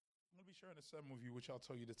be sharing a sermon with you, which I'll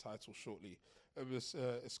tell you the title shortly.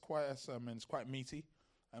 It's quite a sermon. It's quite meaty,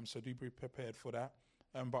 so do be prepared for that.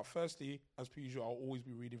 But firstly, as per usual, I'll always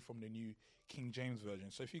be reading from the New King James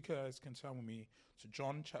Version. So if you guys can turn with me to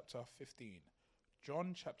John chapter 15.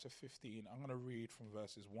 John chapter 15, I'm going to read from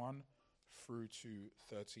verses 1 through to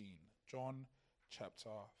 13. John chapter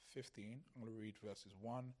 15, I'm going to read verses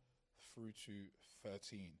 1 through to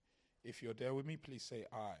 13. If you're there with me, please say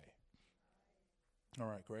aye. All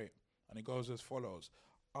right, great. And it goes as follows.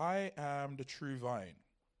 I am the true vine,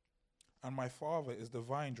 and my Father is the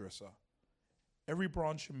vine dresser. Every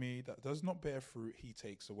branch in me that does not bear fruit, he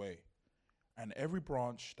takes away. And every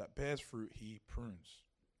branch that bears fruit, he prunes,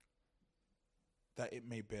 that it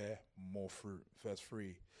may bear more fruit. Verse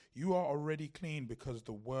 3. You are already clean because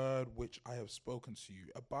the word which I have spoken to you.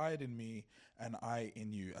 Abide in me and I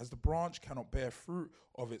in you. As the branch cannot bear fruit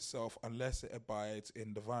of itself unless it abides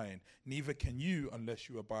in the vine, neither can you unless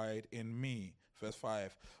you abide in me. Verse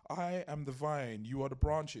 5. I am the vine, you are the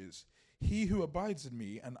branches. He who abides in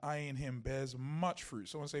me and I in him bears much fruit.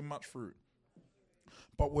 Someone say much fruit.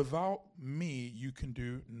 But without me you can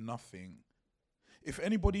do nothing. If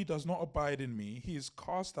anybody does not abide in me, he is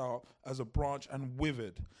cast out as a branch and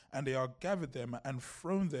withered, and they are gathered them and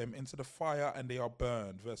thrown them into the fire, and they are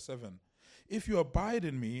burned. Verse 7. If you abide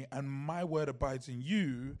in me, and my word abides in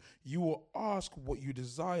you, you will ask what you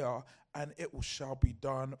desire, and it shall be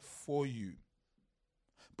done for you.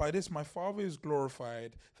 By this my Father is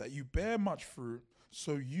glorified, that you bear much fruit,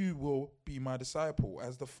 so you will be my disciple.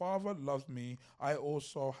 As the Father loved me, I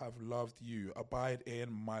also have loved you. Abide in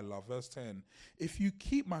my love. Verse 10. If you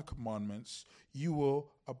keep my commandments, you will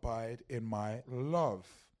abide in my love.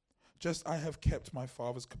 Just I have kept my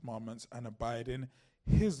Father's commandments and abide in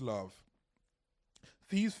his love.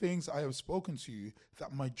 These things I have spoken to you,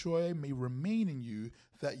 that my joy may remain in you,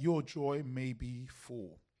 that your joy may be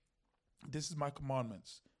full. This is my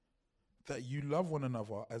commandments, that you love one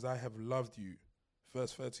another as I have loved you.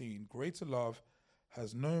 Verse 13, greater love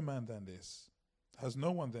has no one than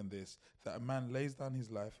this, that a man lays down his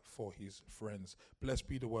life for his friends. Blessed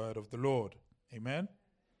be the word of the Lord. Amen.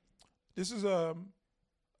 This is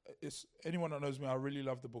it's anyone that knows me, I really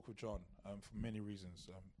love the book of John for many reasons.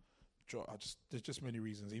 There's just many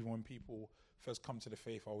reasons. Even when people first come to the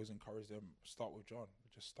faith, I always encourage them, start with John.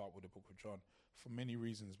 Just start with the book of John for many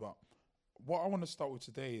reasons. But what I want to start with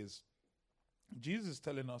today is Jesus is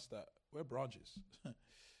telling us that we're branches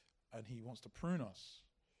and he wants to prune us.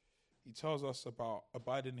 He tells us about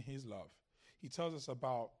abiding in his love. He tells us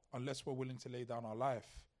about unless we're willing to lay down our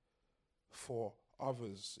life for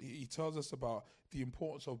others. He tells us about the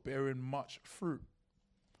importance of bearing much fruit.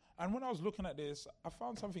 And when I was looking at this, I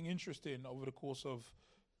found something interesting over the course of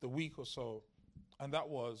the week or so. And that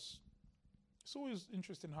was, it's always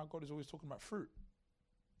interesting how God is always talking about fruit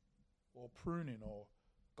or pruning or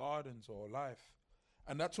gardens or life.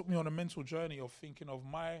 And that took me on a mental journey of thinking of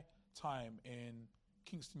my time in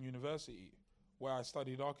Kingston University, where I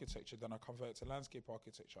studied architecture, then I converted to landscape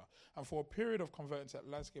architecture. And for a period of converting to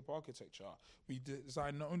landscape architecture, we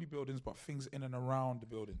designed not only buildings, but things in and around the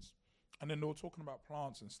buildings. And then they were talking about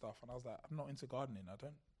plants and stuff. And I was like, I'm not into gardening. I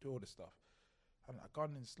don't do all this stuff. I'm like,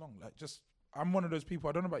 gardening's long. I'm one of those people,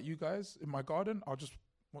 I don't know about you guys, in my garden, I'll just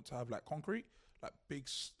want to have like concrete, like big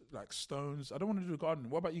like stones. I don't want to do gardening.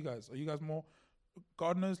 What about you guys? Are you guys more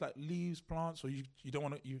gardeners, like leaves, plants, or you don't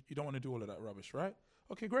want to you don't want to do all of that rubbish, right?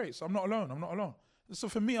 Okay, great. So I'm not alone. And so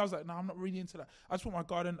for me, I was like, no, I'm not really into that. I just want my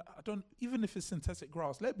garden. Even if it's synthetic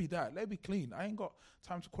grass, let it be that. Let it be clean. I ain't got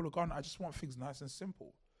time to call a garden. I just want things nice and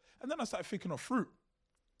simple. And then I started thinking of fruit.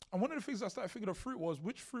 And one of the things I started thinking of fruit was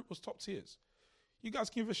which fruit was top tiers. You guys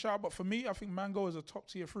can give a shout, but for me, I think mango is a top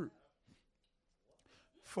tier fruit.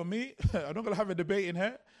 For me, I'm not going to have a debate in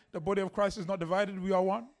here. The body of Christ is not divided. We are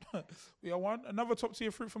one. We are one. Another top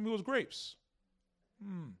tier fruit for me was grapes.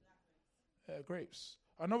 Grapes.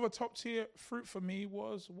 Another top tier fruit for me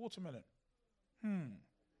was watermelon.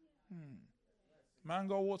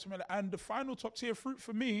 Mango, watermelon. And the final top tier fruit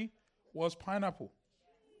for me was pineapple.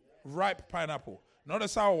 Ripe pineapple. Not the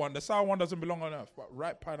sour one. The sour one doesn't belong on earth, but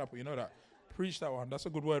ripe pineapple. You know that. Preach that one. That's a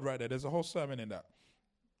good word right there. There's a whole sermon in that.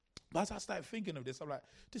 But as I started thinking of this, I'm like,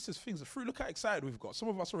 this is things of fruit. Look how excited we've got. Some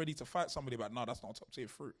of us are ready to fight somebody about, no, that's not top tier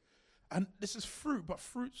fruit. And this is fruit, but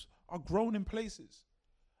fruits are grown in places.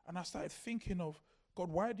 And I started thinking of, God,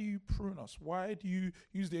 why do you prune us? Why do you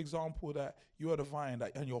use the example that you are the vine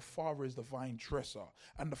and your Father is the vine dresser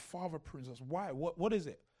and the Father prunes us? Why? What is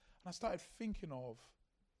it? And I started thinking of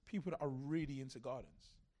people that are really into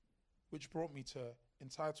gardens, which brought me to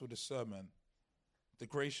entitle the sermon, The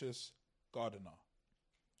Gracious Gardener.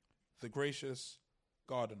 The Gracious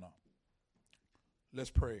Gardener. Let's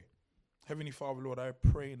pray. Heavenly Father, Lord, I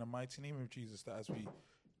pray in the mighty name of Jesus that as we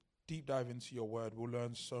deep dive into your word, we'll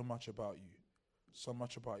learn so much about you, so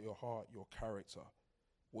much about your heart, your character,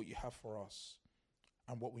 what you have for us,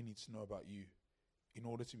 and what we need to know about you in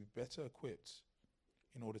order to be better equipped,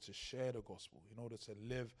 in order to share the gospel, in order to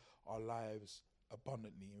live our lives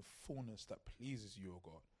abundantly in fullness that pleases you, O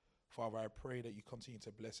God. Father, I pray that you continue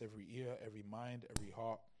to bless every ear, every mind, every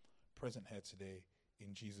heart present here today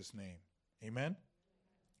in Jesus' name. Amen.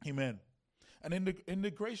 Amen. And in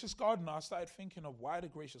the gracious gardener, I started thinking of why the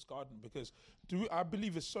gracious garden, because I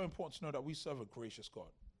believe it's so important to know that we serve a gracious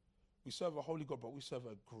God. We serve a holy God, but we serve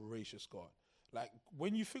a gracious God. Like,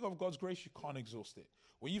 when you think of God's grace, you can't exhaust it.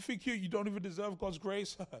 When you think you don't even deserve God's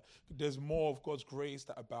grace, there's more of God's grace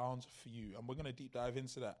that abounds for you. And we're going to deep dive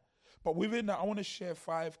into that. But within that, I want to share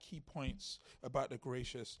 5 key points about the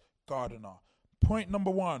gracious gardener. Point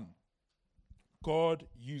number 1, God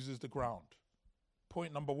uses the ground.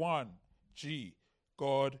 Point number 1, G,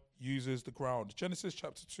 God uses the ground. Genesis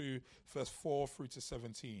chapter 2, verse 4 through to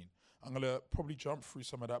 17. I'm going to probably jump through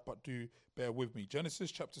some of that, but do bear with me. Genesis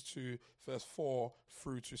chapter 2, verse 4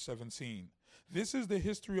 through to 17. This is the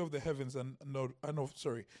history of the heavens and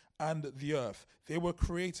the earth. They were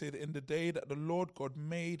created in the day that the Lord God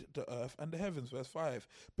made the earth and the heavens. Verse 5.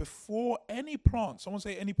 Before any plant, someone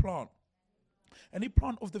say any plant. Any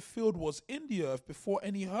plant of the field was in the earth before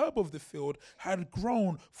any herb of the field had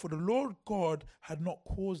grown, for the Lord God had not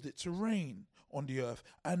caused it to rain on the earth,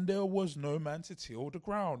 and there was no man to till the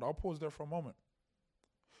ground. I'll pause there for a moment.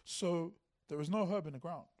 So there was no herb in the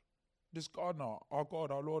ground. This gardener, our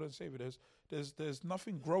God, our Lord and Savior, there's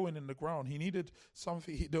nothing growing in the ground. He needed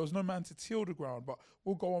something. There was no man to till the ground. But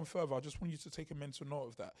we'll go on further. I just want you to take a mental note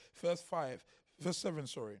of that. Verse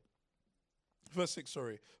 6.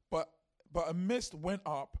 But a mist went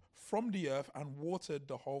up from the earth and watered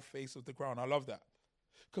the whole face of the ground. I love that.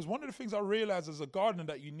 Because one of the things I realized as a gardener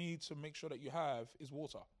that you need to make sure that you have is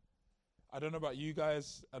water. I don't know about you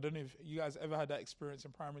guys. I don't know if you guys ever had that experience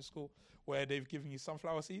in primary school where they've given you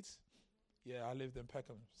sunflower seeds. Yeah, I lived in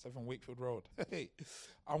Peckham, 7 Wakefield Road.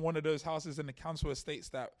 I'm one of those houses in the council estates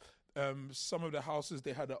that some of the houses,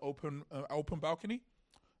 they had an open balcony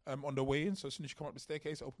on the way in. So as soon as you come up the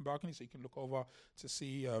staircase, open balcony, so you can look over to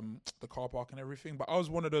see the car park and everything. But I was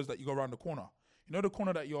one of those that you go around the corner. You know the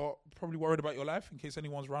corner that you're probably worried about your life in case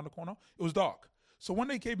anyone's around the corner? It was dark. So when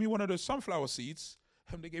they gave me one of those sunflower seeds,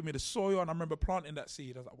 they gave me the soil, and I remember planting that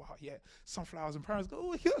seed. I was like, wow, yeah, sunflowers. And parents go,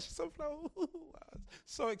 oh, yes, sunflower.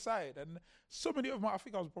 So excited. And so many of my, I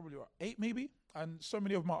think I was probably about 8 maybe, and so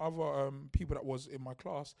many of my other people that was in my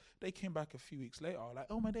class, they came back a few weeks later, like,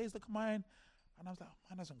 oh, my days, look at mine. And I was like, oh,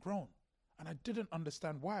 mine hasn't grown. And I didn't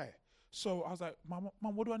understand why. So I was like, Mom,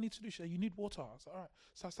 what do I need to do? She said, you need water. I was like, all right.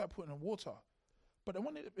 So I started putting in water. But then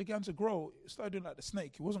when it began to grow, it started doing like the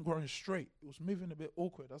snake. It wasn't growing straight. It was moving a bit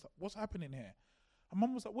awkward. I was like, what's happening here? And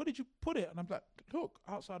Mum was like, where did you put it? And I'm like, look,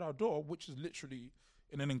 outside our door, which is literally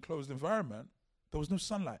in an enclosed environment, there was no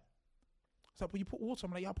sunlight. It's like, well, you put water.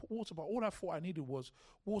 I'm like, yeah, I put water. But all I thought I needed was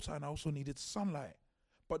water, and I also needed sunlight.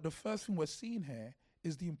 But the first thing we're seeing here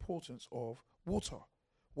is the importance of water.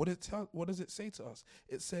 What does it say to us?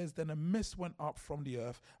 It says, then a mist went up from the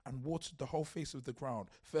earth and watered the whole face of the ground.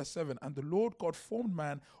 Verse 7, and the Lord God formed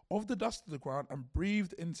man of the dust of the ground and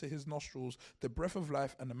breathed into his nostrils the breath of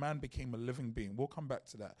life, and the man became a living being. We'll come back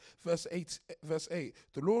to that. Verse 8,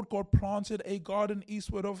 the Lord God planted a garden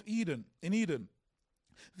eastward of Eden, in Eden.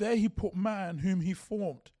 There he put man whom he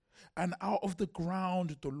formed. And out of the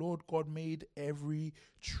ground the Lord God made every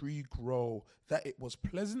tree grow, that it was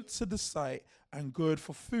pleasant to the sight and good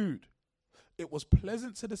for food. It was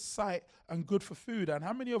pleasant to the sight and good for food. And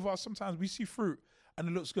how many of us, sometimes we see fruit and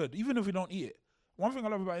it looks good, even if we don't eat it? One thing I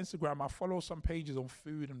love about Instagram, I follow some pages on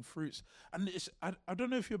food and fruits. And I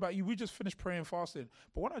don't know if you're about you, we just finished praying and fasting.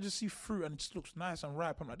 But when I just see fruit and it just looks nice and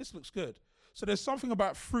ripe, I'm like, this looks good. So there's something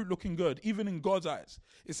about fruit looking good, even in God's eyes.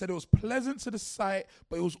 It said it was pleasant to the sight,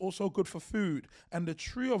 but it was also good for food. And the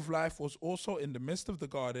tree of life was also in the midst of the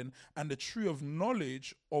garden, and the tree of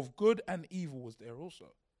knowledge of good and evil was there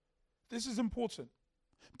also. This is important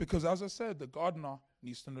because, as I said, the gardener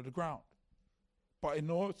needs to know the ground. But in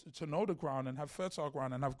order to know the ground and have fertile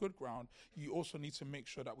ground and have good ground, you also need to make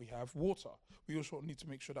sure that we have water. We also need to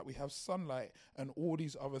make sure that we have sunlight and all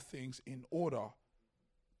these other things in order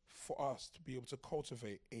for us to be able to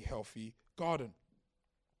cultivate a healthy garden.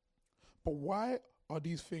 But why are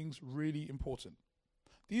these things really important?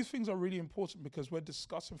 These things are really important because we're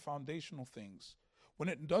discussing foundational things. When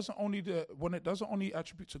it doesn't only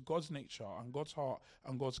attribute to God's nature and God's heart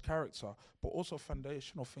and God's character, but also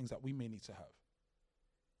foundational things that we may need to have.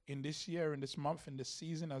 in this year, in this month, in this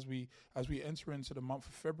season, as we enter into the month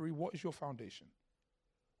of February? What is your foundation?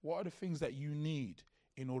 What are the things that you need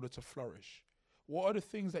in order to flourish? What are the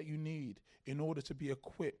things that you need in order to be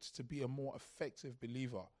equipped to be a more effective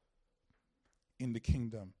believer in the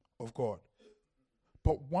kingdom of God?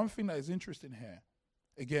 But one thing that is interesting here,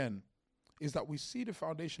 again, is that we see the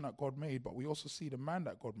foundation that God made, but we also see the man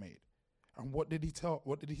that God made. And what did he tell?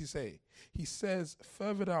 What did he say? He says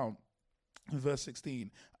further down in verse 16,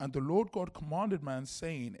 and the Lord God commanded man,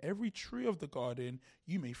 saying, every tree of the garden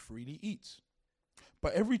you may freely eat,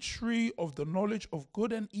 but every tree of the knowledge of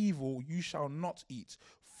good and evil you shall not eat,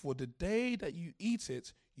 for the day that you eat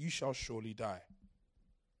it, you shall surely die.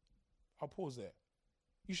 I'll pause there.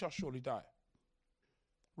 You shall surely die.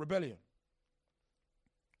 Rebellion.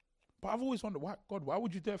 But I've always wondered, why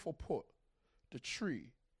would you therefore put the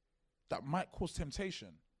tree that might cause temptation,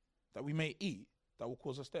 that we may eat, that will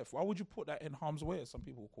cause us death? Why would you put that in harm's way, as some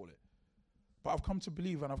people will call it? But I've come to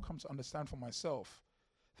believe and I've come to understand for myself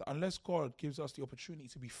that unless God gives us the opportunity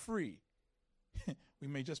to be free, we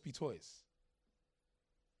may just be toys.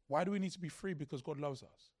 Why do we need to be free? Because God loves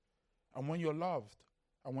us. And when you're loved,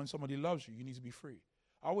 and when somebody loves you, you need to be free.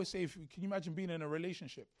 I always say, can you imagine being in a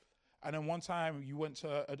relationship, and then one time you went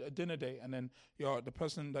to a dinner date, and then the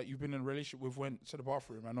person that you've been in a relationship with went to the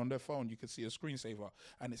bathroom, and on their phone you could see a screensaver,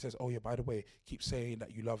 and it says, oh yeah, by the way, keep saying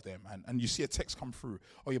that you love them, and you see a text come through,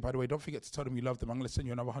 oh yeah, by the way, don't forget to tell them you love them, I'm going to send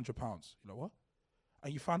you another £100. You know what?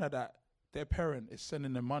 And you find out that their parent is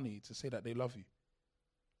sending them money to say that they love you.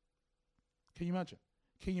 Can you imagine?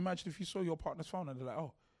 Can you imagine if you saw your partner's phone and they're like,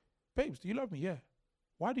 oh, babes, do you love me? Yeah.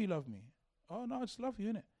 Why do you love me? Oh, no, I just love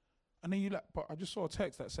you, innit? And then you're like, but I just saw a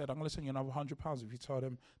text that said, I'm going to send you another £100 if you tell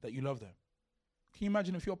them that you love them. Can you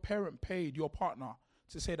imagine if your parent paid your partner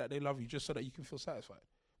to say that they love you just so that you can feel satisfied?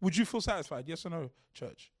 Would you feel satisfied? Yes or no,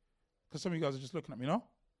 church? Because some of you guys are just looking at me, no?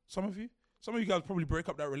 Some of you guys probably break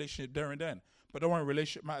up that relationship there and then. But don't worry,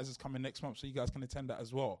 Relationship Matters is coming next month, so you guys can attend that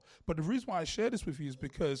as well. But the reason why I share this with you is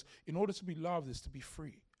because in order to be loved is to be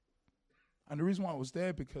free. And the reason why I was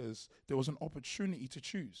there, because there was an opportunity to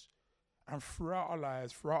choose. And throughout our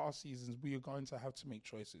lives, throughout our seasons, we are going to have to make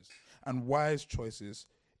choices, and wise choices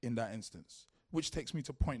in that instance. Which takes me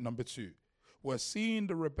to point number 2. We're seeing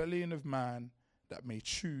the rebellion of man that may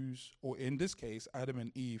choose, or in this case, Adam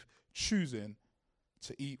and Eve choosing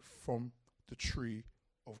to eat from the tree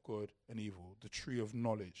of good and evil, the tree of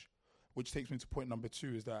knowledge. Which takes me to point number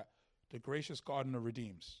 2, is that the gracious gardener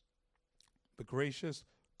redeems. The gracious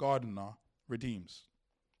gardener redeems.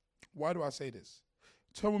 Why do I say this?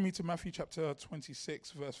 Turn with me to Matthew chapter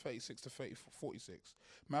 26, verse 36 to 46.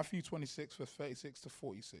 Matthew 26, verse 36 to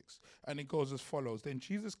 46. And it goes as follows. Then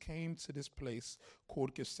Jesus came to this place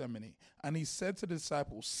called Gethsemane, and he said to the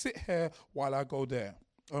disciples, sit here while I go there.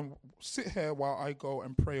 Sit here while I go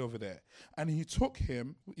and pray over there. And he took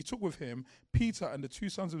with him Peter and the 2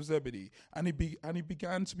 sons of Zebedee, and he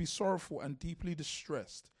began to be sorrowful and deeply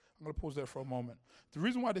distressed. I'm going to pause there for a moment. The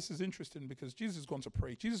reason why this is interesting, because Jesus is going to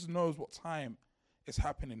pray. Jesus knows what time is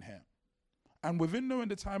happening here. And within knowing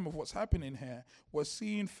the time of what's happening here, we're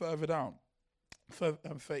seeing further down,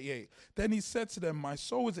 38. Then he said to them, my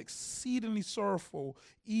soul is exceedingly sorrowful,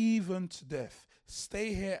 even to death.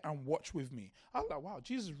 Stay here and watch with me. I was like, wow,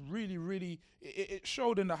 Jesus really, it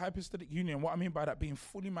showed in the hypostatic union. What I mean by that, being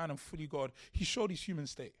fully man and fully God, he showed his human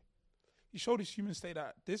state. He showed his human state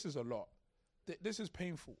that this is a lot. This is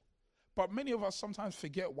painful. But many of us sometimes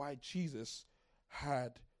forget why Jesus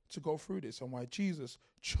had to go through this and why Jesus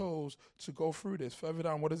chose to go through this. Further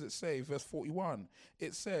down, what does it say? Verse 41.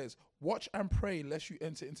 It says, watch and pray lest you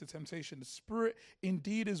enter into temptation. The spirit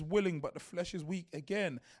indeed is willing, but the flesh is weak.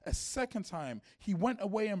 Again, a second time, he went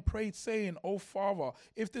away and prayed, saying, O Father,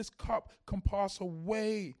 if this cup can pass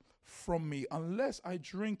away from me, unless I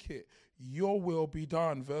drink it, your will be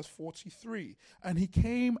done. Verse 43. And he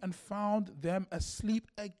came and found them asleep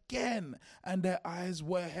again, and their eyes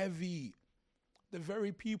were heavy. The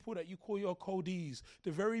very people that you call your Codees,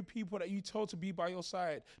 the very people that you tell to be by your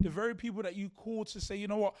side, the very people that you call to say, you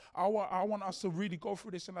know what, I want us to really go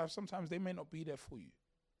through this in life, sometimes they may not be there for you.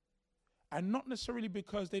 And not necessarily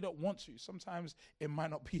because they don't want to. Sometimes it might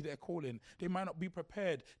not be their calling. They might not be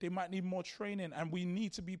prepared. They might need more training. And we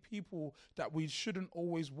need to be people that we shouldn't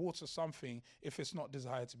always water something if it's not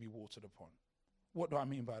desired to be watered upon. What do I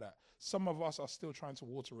mean by that? Some of us are still trying to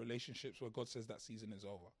water relationships where God says that season is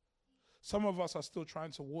over. Some of us are still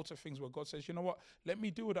trying to water things where God says, you know what, let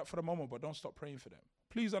me deal with that for the moment, but don't stop praying for them.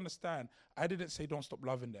 Please understand, I didn't say don't stop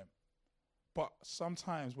loving them. But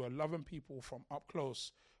sometimes we're loving people from up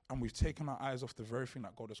close and we've taken our eyes off the very thing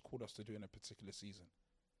that God has called us to do in a particular season.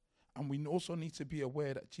 And we also need to be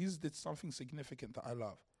aware that Jesus did something significant that I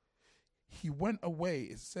love. he went away.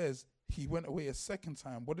 It says he went away a second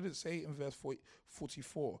time. What did it say in verse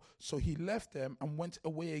 44? So he left them and went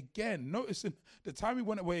away again. Notice in the time he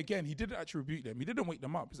went away again, he didn't actually rebuke them. He didn't wake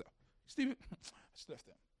them up. He's like, Stephen, I just left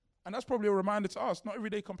them. And that's probably a reminder to us. Not every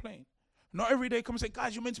day complain. Not every day come and say,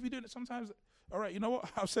 guys, you're meant to be doing it. Sometimes, all right, you know what?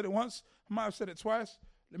 I've said it once. I might have said it twice.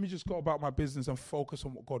 Let me just go about my business and focus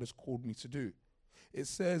on what God has called me to do. It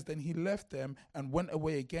says, then he left them and went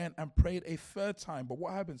away again and prayed a third time. But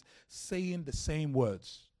what happens? Saying the same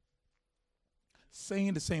words.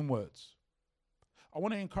 Saying the same words. I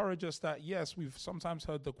want to encourage us that, yes, we've sometimes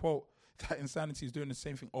heard the quote that insanity is doing the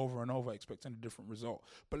same thing over and over, expecting a different result.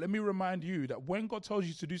 But let me remind you that when God tells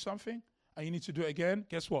you to do something and you need to do it again,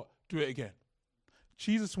 guess what? Do it again.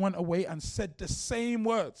 Jesus went away and said the same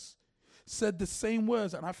words. Said the same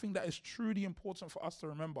words, and I think that is truly important for us to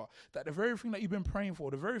remember that the very thing that you've been praying for,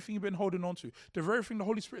 the very thing you've been holding on to, the very thing the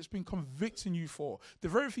Holy Spirit's been convicting you for, the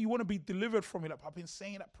very thing you want to be delivered from, like, I've been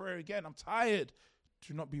saying that prayer again, I'm tired.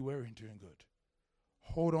 Do not be weary in doing good.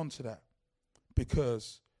 Hold on to that,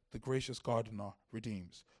 because the gracious gardener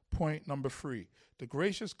redeems. Point number 3, the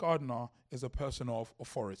gracious gardener is a person of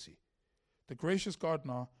authority. The gracious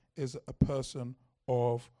gardener is a person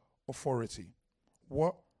of authority.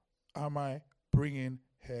 What am I bringing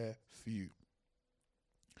here for you?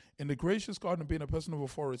 In the gracious gardener being a person of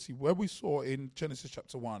authority, where we saw in Genesis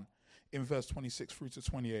chapter 1, in verse 26 through to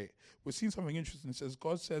 28, we're seeing something interesting. It says,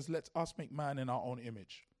 God says, let us make man in our own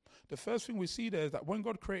image. The first thing we see there is that when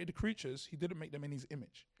God created the creatures, he didn't make them in his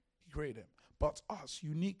image. He created them. But us,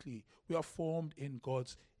 uniquely, we are formed in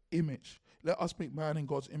God's image. Let us make man in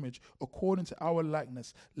God's image according to our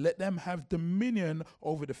likeness. Let them have dominion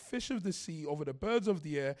over the fish of the sea, over the birds of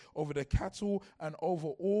the air, over the cattle, and over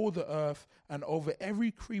all the earth, and over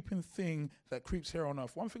every creeping thing that creeps here on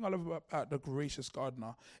earth. One thing I love about the gracious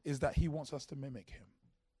gardener is that he wants us to mimic him.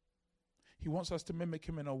 He wants us to mimic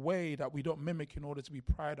him in a way that we don't mimic in order to be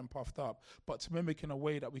proud and puffed up, but to mimic in a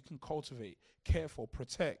way that we can cultivate, care for,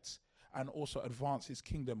 protect, and also advance his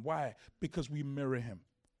kingdom. Why? Because we mirror him.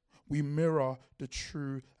 We mirror the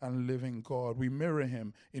true and living God. We mirror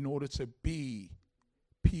him in order to be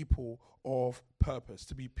people of purpose,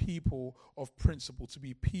 to be people of principle, to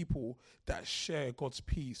be people that share God's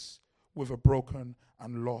peace with a broken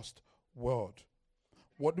and lost world.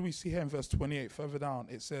 What do we see here in verse 28? Further down,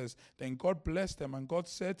 it says, then God blessed them, and God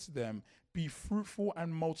said to them, be fruitful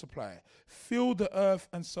and multiply. Fill the earth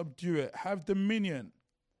and subdue it. Have dominion.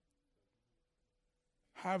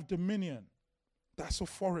 Have dominion. That's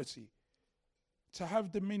authority. To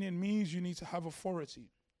have dominion means you need to have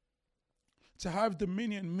authority. To have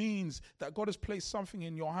dominion means that God has placed something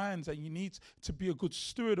in your hands and you need to be a good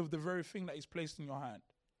steward of the very thing that he's placed in your hand.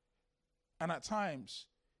 And at times,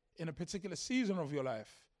 in a particular season of your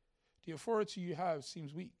life, the authority you have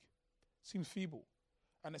seems weak, seems feeble,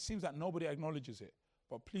 and it seems that nobody acknowledges it.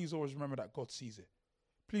 But please always remember that God sees it.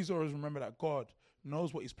 Please always remember that God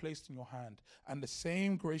knows what he's placed in your hand. And the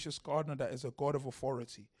same gracious gardener that is a God of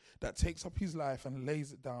authority, that takes up his life and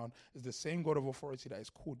lays it down, is the same God of authority that has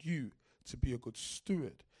called you to be a good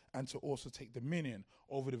steward and to also take dominion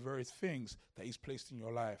over the various things that he's placed in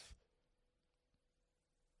your life.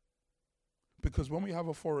 Because when we have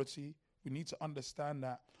authority, we need to understand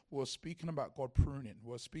that we're speaking about God pruning.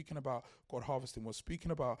 We're speaking about God harvesting. We're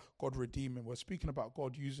speaking about God redeeming. We're speaking about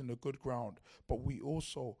God using the good ground. But we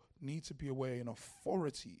also need to be aware in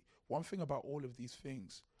authority. One thing about all of these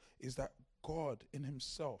things is that God in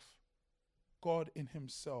himself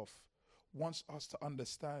wants us to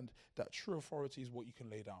understand that true authority is what you can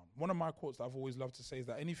lay down. One of my quotes that I've always loved to say is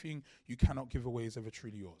that anything you cannot give away is ever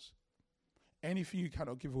truly yours. Anything you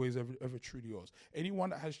cannot give away is ever truly yours.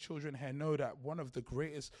 Anyone that has children here know that one of the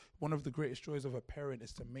greatest joys of a parent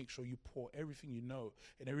is to make sure you pour everything you know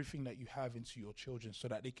and everything that you have into your children so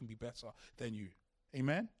that they can be better than you.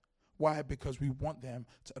 Amen? Why? Because we want them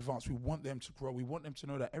to advance. We want them to grow. We want them to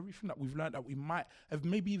know that everything that we've learned that we might have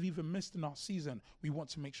maybe even missed in our season, we want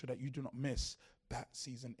to make sure that you do not miss that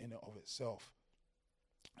season in and of itself.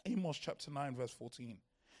 Amos chapter 9 verse 14.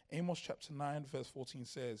 Amos chapter 9 verse 14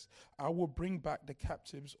 says, I will bring back the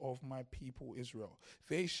captives of my people Israel.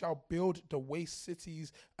 They shall build the waste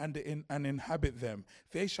cities and inhabit them.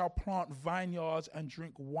 They shall plant vineyards and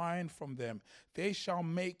drink wine from them. They shall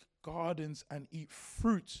make gardens and eat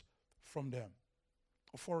fruit from them.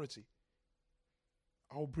 Authority.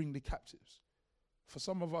 I will bring the captives. For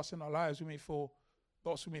some of us in our lives, we may feel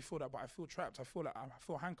that, but I feel trapped. I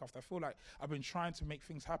feel handcuffed. I feel like I've been trying to make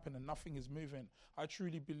things happen and nothing is moving. I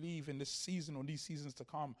truly believe in this season or these seasons to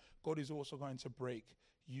come, God is also going to break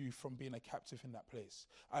you from being a captive in that place.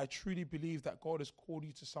 I truly believe that God has called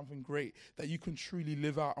you to something great that you can truly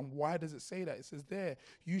live out. And why does it say that? It says there,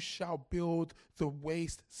 you shall build the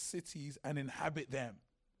waste cities and inhabit them.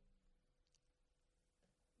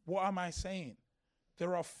 What am I saying?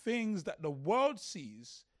 There are things that the world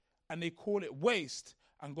sees and they call it waste,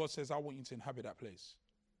 and God says, I want you to inhabit that place.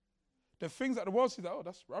 The things that the world sees, oh,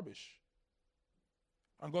 that's rubbish.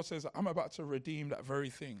 And God says, I'm about to redeem that very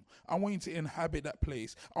thing. I want you to inhabit that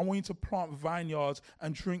place. I want you to plant vineyards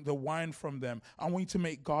and drink the wine from them. I want you to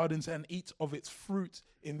make gardens and eat of its fruit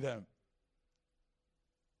in them.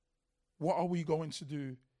 What are we going to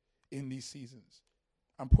do in these seasons?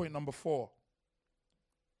 And point number 4,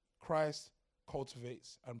 Christ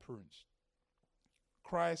cultivates and prunes.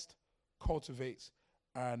 Christ cultivates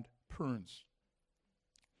and prunes.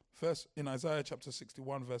 First, in Isaiah chapter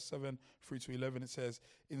 61, verse 7 through to 11, it says,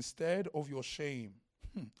 instead of your shame,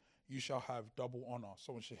 you shall have double honor.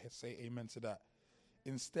 Someone should say amen to that.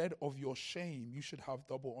 Instead of your shame, you should have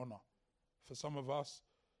double honor. For some of us,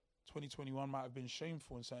 2021 might have been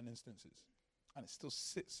shameful in certain instances, and it still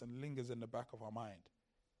sits and lingers in the back of our mind.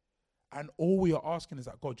 And all we are asking is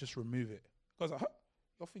that God just remove it. God's like,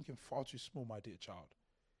 you're thinking far too small, my dear child.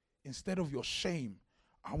 Instead of your shame,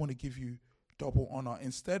 I want to give you double honor.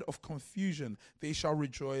 Instead of confusion, they shall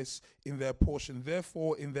rejoice in their portion.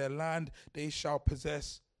 Therefore, in their land, they shall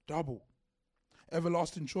possess double.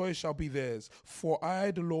 Everlasting joy shall be theirs. For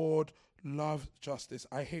I, the Lord, love justice.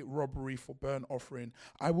 I hate robbery for burnt offering.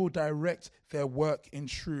 I will direct their work in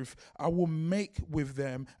truth. I will make with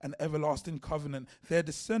them an everlasting covenant. Their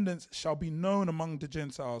descendants shall be known among the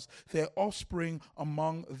Gentiles, their offspring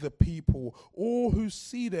among the people. All who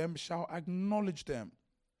see them shall acknowledge them,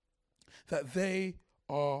 that they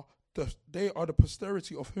are the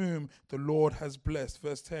posterity of whom the Lord has blessed.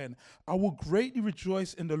 Verse 10, I will greatly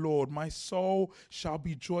rejoice in the Lord. My soul shall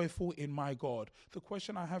be joyful in my God. The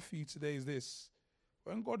question I have for you today is this.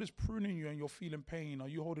 When God is pruning you and you're feeling pain, are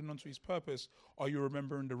you holding on to his purpose? Or are you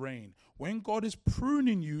remembering the rain? When God is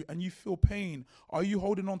pruning you and you feel pain, are you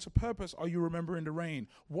holding on to purpose? Are you remembering the rain?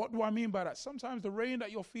 What do I mean by that? Sometimes the rain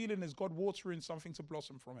that you're feeling is God watering something to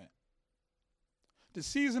blossom from it. The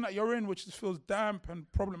season that you're in, which feels damp and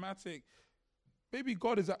problematic, maybe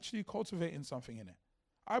God is actually cultivating something in it.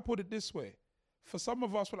 I put it this way. For some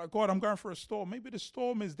of us, we're like, God, I'm going for a storm. Maybe the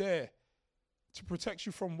storm is there to protect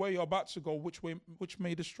you from where you're about to go, which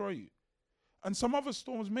may destroy you. And some other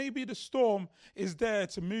storms, maybe the storm is there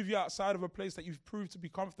to move you outside of a place that you've proved to be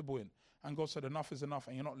comfortable in. And God said, enough is enough,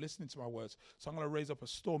 and you're not listening to my words. So I'm going to raise up a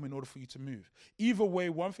storm in order for you to move. Either way,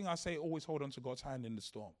 one thing I say, always hold on to God's hand in the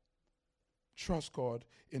storm. Trust God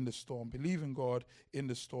in the storm. Believe in God in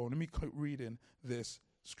the storm. Let me keep reading this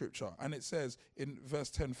scripture. And it says in verse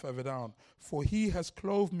 10 further down, for he has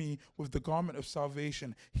clothed me with the garment of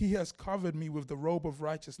salvation. He has covered me with the robe of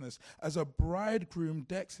righteousness. As a bridegroom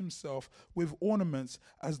decks himself with ornaments,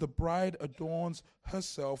 as the bride adorns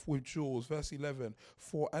herself with jewels. Verse 11,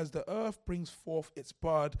 for as the earth brings forth its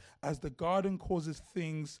bud, as the garden causes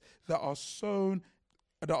things that are sown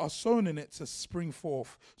in it to spring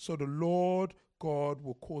forth, so the Lord God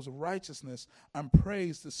will cause righteousness and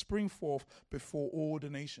praise to spring forth before all the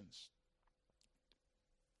nations.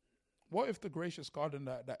 What if the gracious garden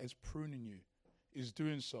that is pruning you is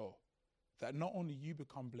doing so that not only you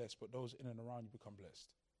become blessed, but those in and around you become blessed?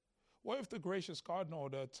 What if the gracious garden, or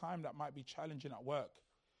the time that might be challenging at work,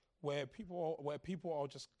 where people are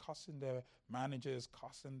just cussing their managers,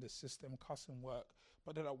 cussing the system, cussing work,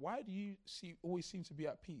 but they're like, why do you always seem to be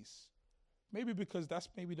at peace? Maybe because that's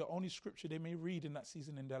maybe the only scripture they may read in that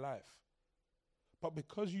season in their life. But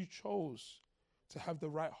because you chose to have the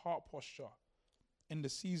right heart posture in the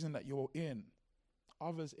season that you're in,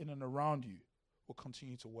 others in and around you will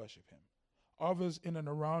continue to worship him. Others in and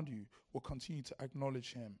around you will continue to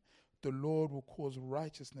acknowledge him. The Lord will cause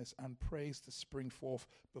righteousness and praise to spring forth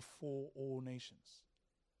before all nations.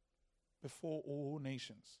 Before all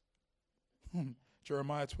nations.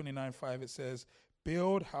 Jeremiah 29:5, it says,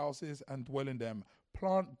 build houses and dwell in them,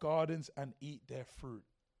 plant gardens and eat their fruit.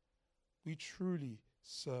 We truly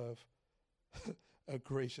serve a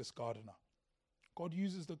gracious gardener. God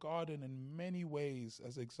uses the garden in many ways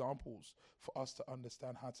as examples for us to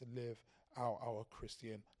understand how to live out our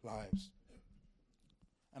Christian lives.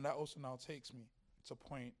 And that also now takes me to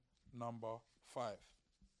point number 5.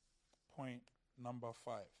 Point number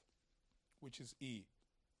 5, which is E,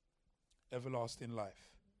 everlasting life.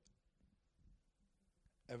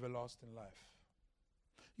 Everlasting life.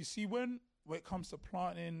 You see, when it comes to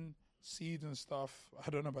planting seeds and stuff, I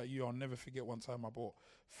don't know about you, I'll never forget one time I bought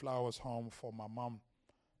flowers home for my mum,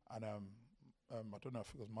 and I don't know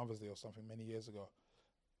if it was Mother's Day or something many years ago,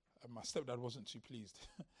 And my stepdad wasn't too pleased.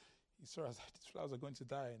 He saw us like, these flowers are going to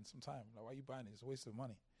die in some time. Like, why are you buying it? It's a waste of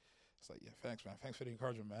money. It's like, yeah, thanks, man. Thanks for the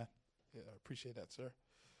encouragement, man. Yeah, I appreciate that, sir.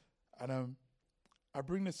 And I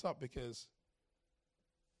bring this up because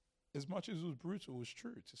as much as it was brutal, it was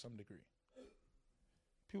true to some degree.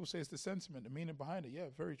 People say it's the sentiment, the meaning behind it. Yeah,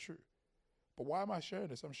 very true. But why am I sharing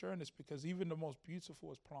this? I'm sharing this because even the most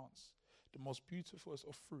beautiful of plants, the most beautiful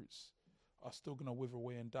of fruits are still going to wither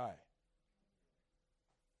away and die.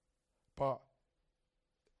 But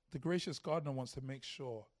the gracious gardener wants to make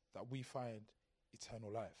sure that we find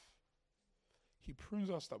eternal life. He prunes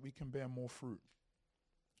us that we can bear more fruit.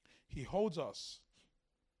 He holds us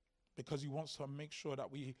because he wants to make sure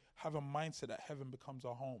that we have a mindset that heaven becomes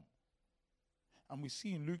our home. And we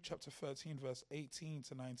see in Luke chapter 13, verse 18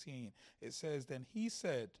 to 19, it says, then he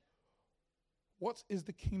said, what is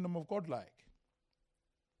the kingdom of God like?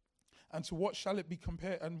 And to what shall it be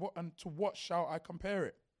compared? And to what shall I compare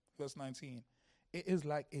it? Verse 19, it is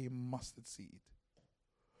like a mustard seed,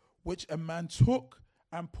 which a man took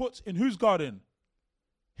and put in whose garden?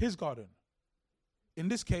 His garden. In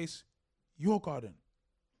this case, your garden.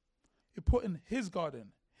 He put in his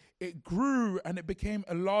garden. It grew and it became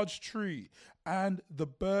a large tree, and the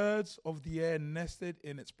birds of the air nested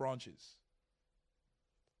in its branches.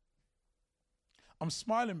 I'm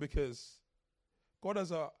smiling because God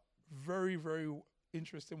has a very, very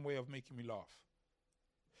interesting way of making me laugh.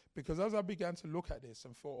 Because as I began to look at this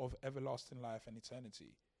and thought of everlasting life and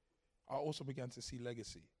eternity, I also began to see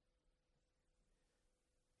legacy.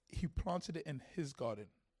 He planted it in his garden.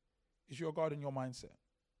 Is your garden your mindset?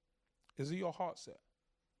 Is it your heart set?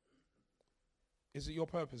 Is it your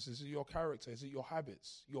purpose? Is it your character? Is it your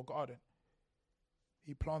habits? Your garden?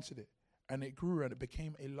 He planted it and it grew and it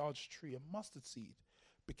became a large tree. A mustard seed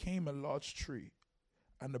became a large tree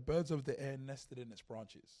and the birds of the air nested in its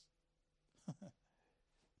branches.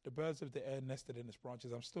 The birds of the air nested in its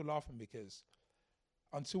branches. I'm still laughing because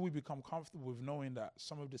until we become comfortable with knowing that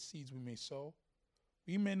some of the seeds we may sow,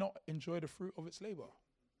 we may not enjoy the fruit of its labor.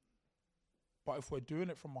 But if we're doing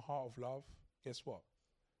it from a heart of love, guess what?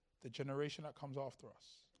 The generation that comes after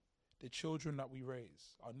us, the children that we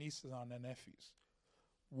raise, our nieces and our nephews,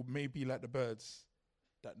 may be like the birds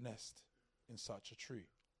that nest in such a tree.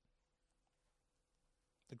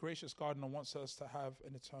 The gracious gardener wants us to have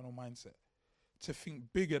an eternal mindset, to think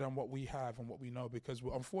bigger than what we have and what we know, because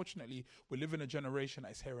unfortunately, we live in a generation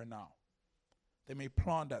that is here and now. They may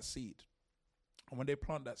plant that seed. And when they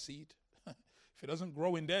plant that seed, if it doesn't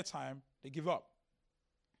grow in their time, they give up.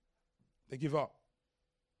 They give up.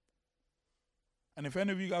 And if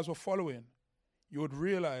any of you guys were following, you would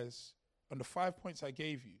realize, and the 5 points I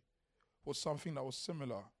gave you was something that was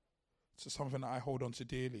similar to something that I hold on to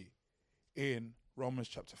dearly in Romans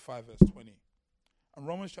chapter 5, verse 20. And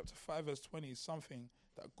Romans chapter 5, verse 20 is something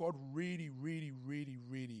that God really, really, really,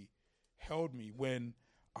 really held me when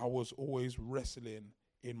I was always wrestling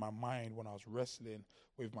in my mind, when I was wrestling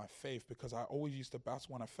with my faith, because I always used to battle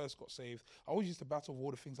when I first got saved. I always used to battle with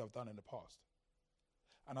all the things I've done in the past.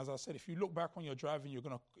 And as I said, if you look back when you're driving, you're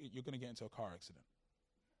gonna get into a car accident.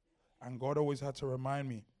 And God always had to remind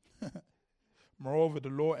me. Moreover, the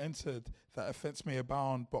law entered that offense may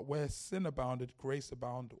abound, but where sin abounded, grace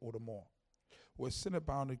abounded all the more. Where sin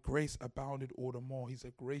abounded, grace abounded all the more. He's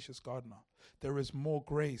a gracious gardener. There is more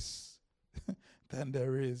grace than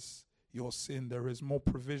there is your sin. There is more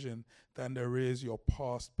provision than there is your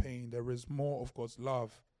past pain. There is more of God's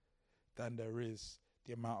love than there is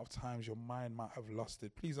the amount of times your mind might have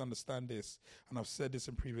lusted. Please understand this, and I've said this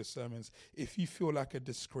in previous sermons. If you feel like a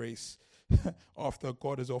disgrace after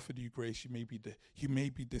God has offered you grace, you may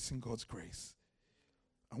be dissing God's grace.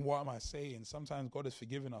 And what am I saying? Sometimes God has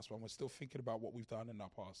forgiven us when we're still thinking about what we've done in our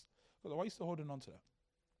past. Why are you still holding on to that?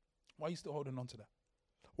 Why are you still holding on to that?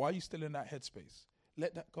 Why are you still in that headspace?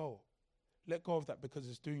 Let that go. Let go of that, because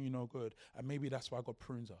it's doing you no good. And maybe that's why God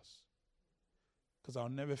prunes us. Because I'll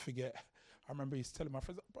never forget, I remember he's telling my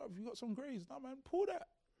friends, bro, have you got some grace? No, man, pull that.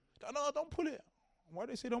 No, don't pull it. Why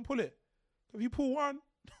do they say don't pull it? If you pull one,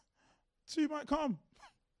 two might come.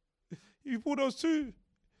 If you pull those two,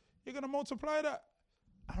 you're going to multiply that.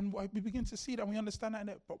 And we begin to see that, we understand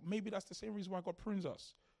that, but maybe that's the same reason why God prunes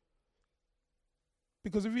us.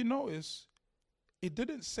 Because if you notice, it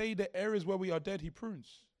didn't say the areas where we are dead, he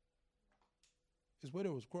prunes. It's where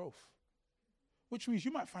there was growth. Which means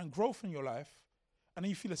you might find growth in your life, and then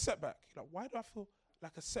you feel a setback. You're like, why do I feel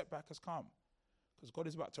like a setback has come? Because God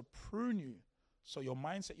is about to prune you, so your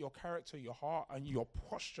mindset, your character, your heart, and your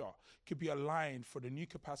posture could be aligned for the new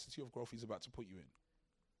capacity of growth he's about to put you in.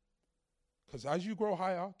 Because as you grow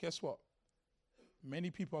higher, guess what?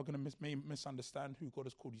 Many people are going to misunderstand who God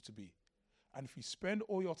has called you to be. And if you spend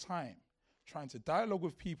all your time trying to dialogue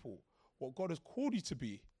with people what God has called you to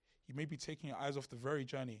be, you may be taking your eyes off the very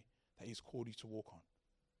journey that he's called you to walk on.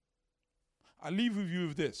 I leave with you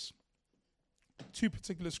with this. 2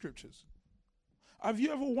 particular scriptures. Have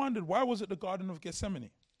you ever wondered why was it the Garden of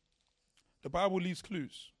Gethsemane? The Bible leaves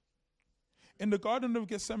clues. In the Garden of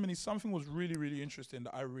Gethsemane, something was really, really interesting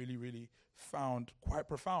that I really, really found quite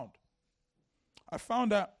profound. I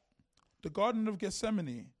found that the Garden of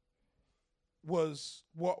Gethsemane was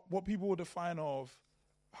what people would define of,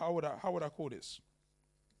 how would I call this?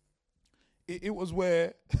 It was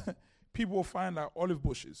where people will find like olive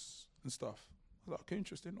bushes and stuff. I was like, okay,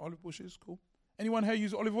 interesting. Olive bushes, cool. Anyone here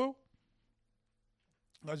use olive oil?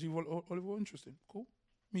 Guys, use olive oil? Interesting. Cool.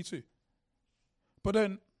 Me too. But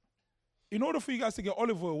then, in order for you guys to get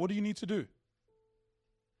olive oil, what do you need to do?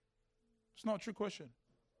 It's not a trick question.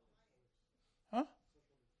 Huh?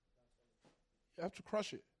 You have to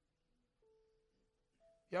crush it.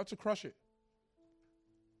 You have to crush it.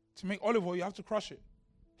 To make olive oil, you have to crush it.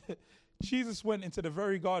 Jesus went into the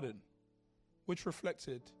very garden, which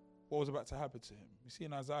reflected what was about to happen to him. You see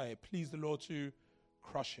in Isaiah, it pleased the Lord to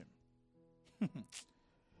crush him.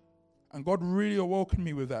 And God really awoken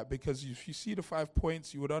me with that, because if you see the 5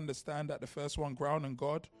 points, you would understand that the first one, ground and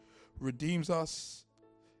God, redeems us,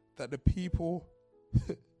 that the people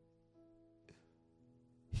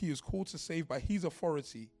he is called to save by his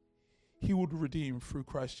authority, he would redeem through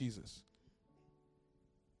Christ Jesus,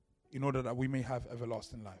 in order that we may have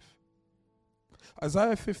everlasting life.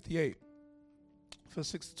 Isaiah 58, verse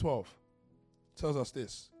 6 to 12, tells us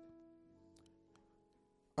this.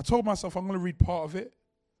 I told myself I'm going to read part of it,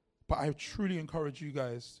 but I truly encourage you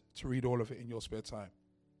guys to read all of it in your spare time.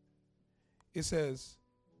 It says,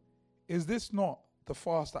 "Is this not the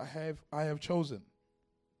fast I have chosen?"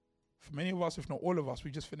 For many of us, if not all of us, we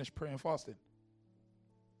just finished praying and fasting.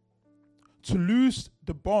 "To loose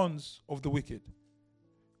the bonds of the wicked,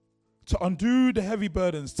 to undo the heavy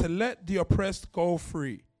burdens, to let the oppressed go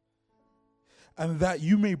free, and that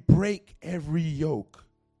you may break every yoke.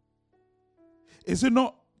 Is it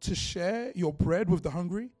not to share your bread with the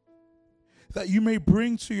hungry, that you may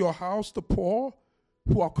bring to your house the poor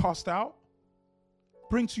who are cast out?"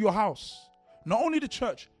 Bring to your house, not only the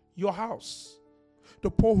church, your house,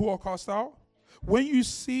 the poor who are cast out. When you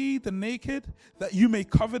see the naked, that you may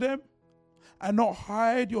cover them, and not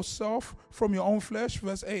hide yourself from your own flesh.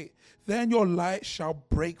 Verse 8, "Then your light shall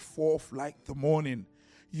break forth like the morning.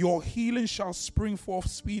 Your healing shall spring forth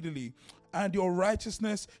speedily, and your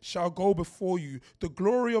righteousness shall go before you. The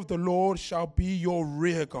glory of the Lord shall be your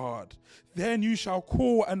rear guard. Then you shall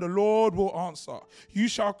call, and the Lord will answer. You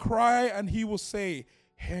shall cry, and he will say,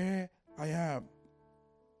 'Here I am.'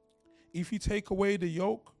 If you take away the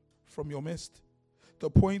yoke from your midst,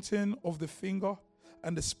 the pointing of the finger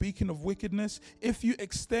and the speaking of wickedness, if you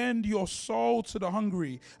extend your soul to the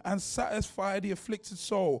hungry and satisfy the afflicted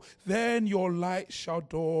soul, then your light shall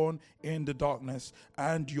dawn in the darkness,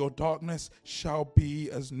 and your darkness shall be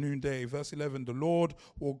as noonday." Verse 11, "The Lord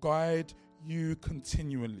will guide you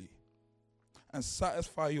continually and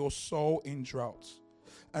satisfy your soul in drought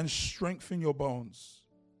and strengthen your bones."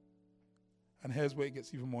 And here's where it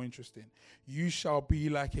gets even more interesting. "You shall be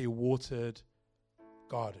like a watered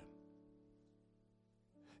garden,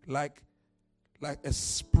 like a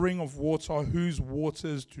spring of water whose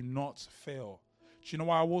waters do not fail." Do you know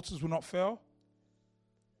why our waters will not fail?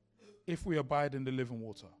 If we abide in the living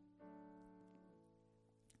water.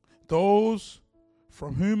 "Those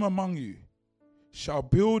from whom among you shall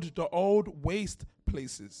build the old waste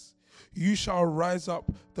places. You shall rise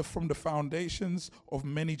up from the foundations of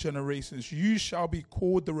many generations. You shall be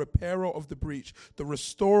called the repairer of the breach, the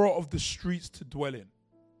restorer of the streets to dwell in."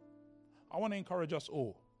 I want to encourage us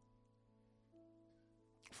all.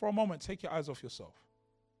 For a moment, take your eyes off yourself.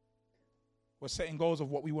 We're setting goals of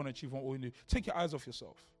what we want to achieve and what we do. Take your eyes off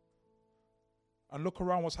yourself and look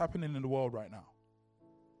around what's happening in the world right now.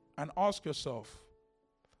 And ask yourself,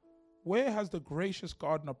 where has the gracious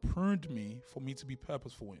gardener pruned me for me to be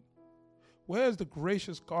purposeful in? Where has the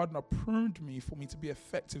gracious gardener pruned me for me to be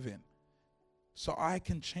effective in? So I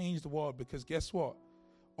can change the world. Because guess what?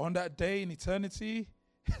 On that day in eternity,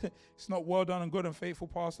 it's not well done and good and faithful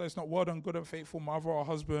pastor. It's not well done, good and faithful mother or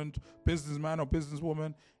husband, businessman or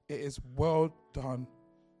businesswoman. It is well done,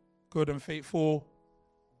 good and faithful.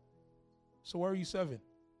 So where are you serving?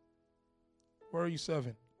 Where are you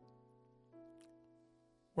serving?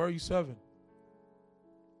 Where are you serving?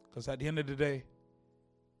 Because at the end of the day,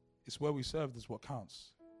 it's where we serve that's what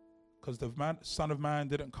counts. Because the Son of Man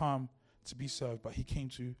didn't come to be served, but he came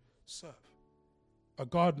to serve. A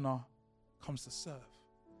gardener comes to serve,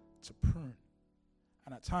 to prune. And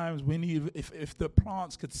And at times we need, if the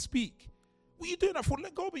plants could speak, what are you doing that for?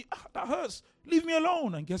 Let go of me. That hurts. Leave me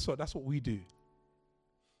alone. And guess what? That's what we do.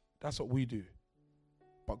 That's what we do.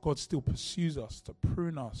 But God still pursues us to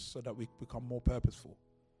prune us so that we become more purposeful.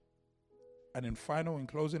 And in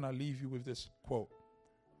closing, I leave you with this quote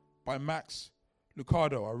by Max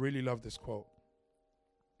Lucado. I really love this quote.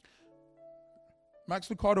 Max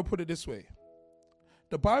Lucado put it this way: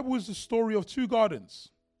 the Bible is the story of two gardens,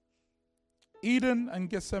 Eden and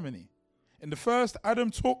Gethsemane. In the first,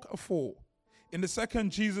 Adam took a fall. In the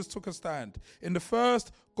second, Jesus took a stand. In the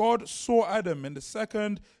first, God saw Adam. In the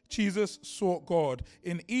second, Jesus sought God.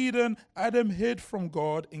 In Eden, Adam hid from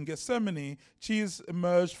God. In Gethsemane, Jesus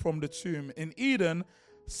emerged from the tomb. In Eden,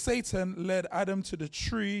 Satan led Adam to the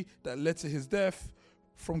tree that led to his death.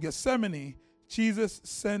 From Gethsemane, Jesus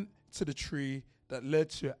sent to the tree that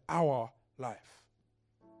led to our life.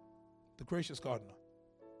 The gracious gardener.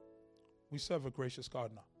 We serve a gracious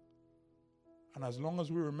gardener. And as long as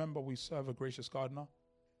we remember we serve a gracious gardener,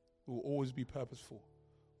 we will always be purposeful.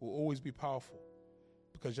 We'll always be powerful.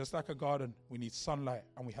 Because just like a garden, we need sunlight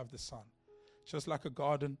and we have the sun. Just like a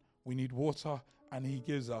garden, we need water and he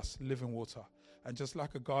gives us living water. And just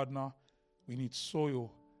like a gardener, we need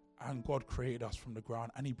soil and God created us from the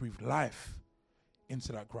ground and he breathed life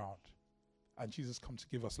into that ground. And Jesus come to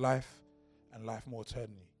give us life and life more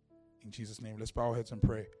eternally. In Jesus' name, let's bow our heads and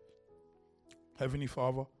pray. Heavenly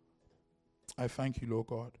Father, I thank you, Lord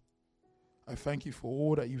God. I thank you for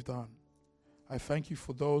all that you've done. I thank you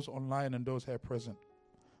for those online and those here present.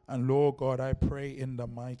 And Lord God, I pray in the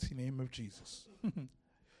mighty name of Jesus.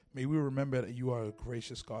 May we remember that you are a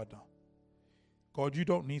gracious gardener. God, you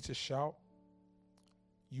don't need to shout.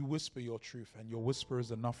 You whisper your truth, and your whisper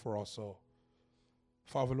is enough for our soul.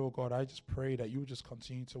 Father, Lord God, I just pray that you will just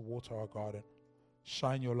continue to water our garden.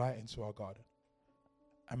 Shine your light into our garden.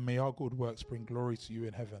 And may our good works bring glory to you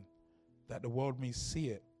in heaven, that the world may see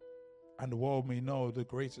it and the world may know the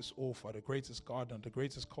greatest author, the greatest gardener, the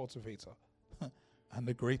greatest cultivator, and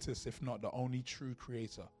the greatest, if not the only true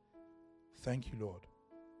creator. Thank you, Lord.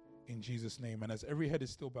 In Jesus' name. And as every head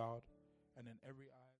is still bowed and then every eye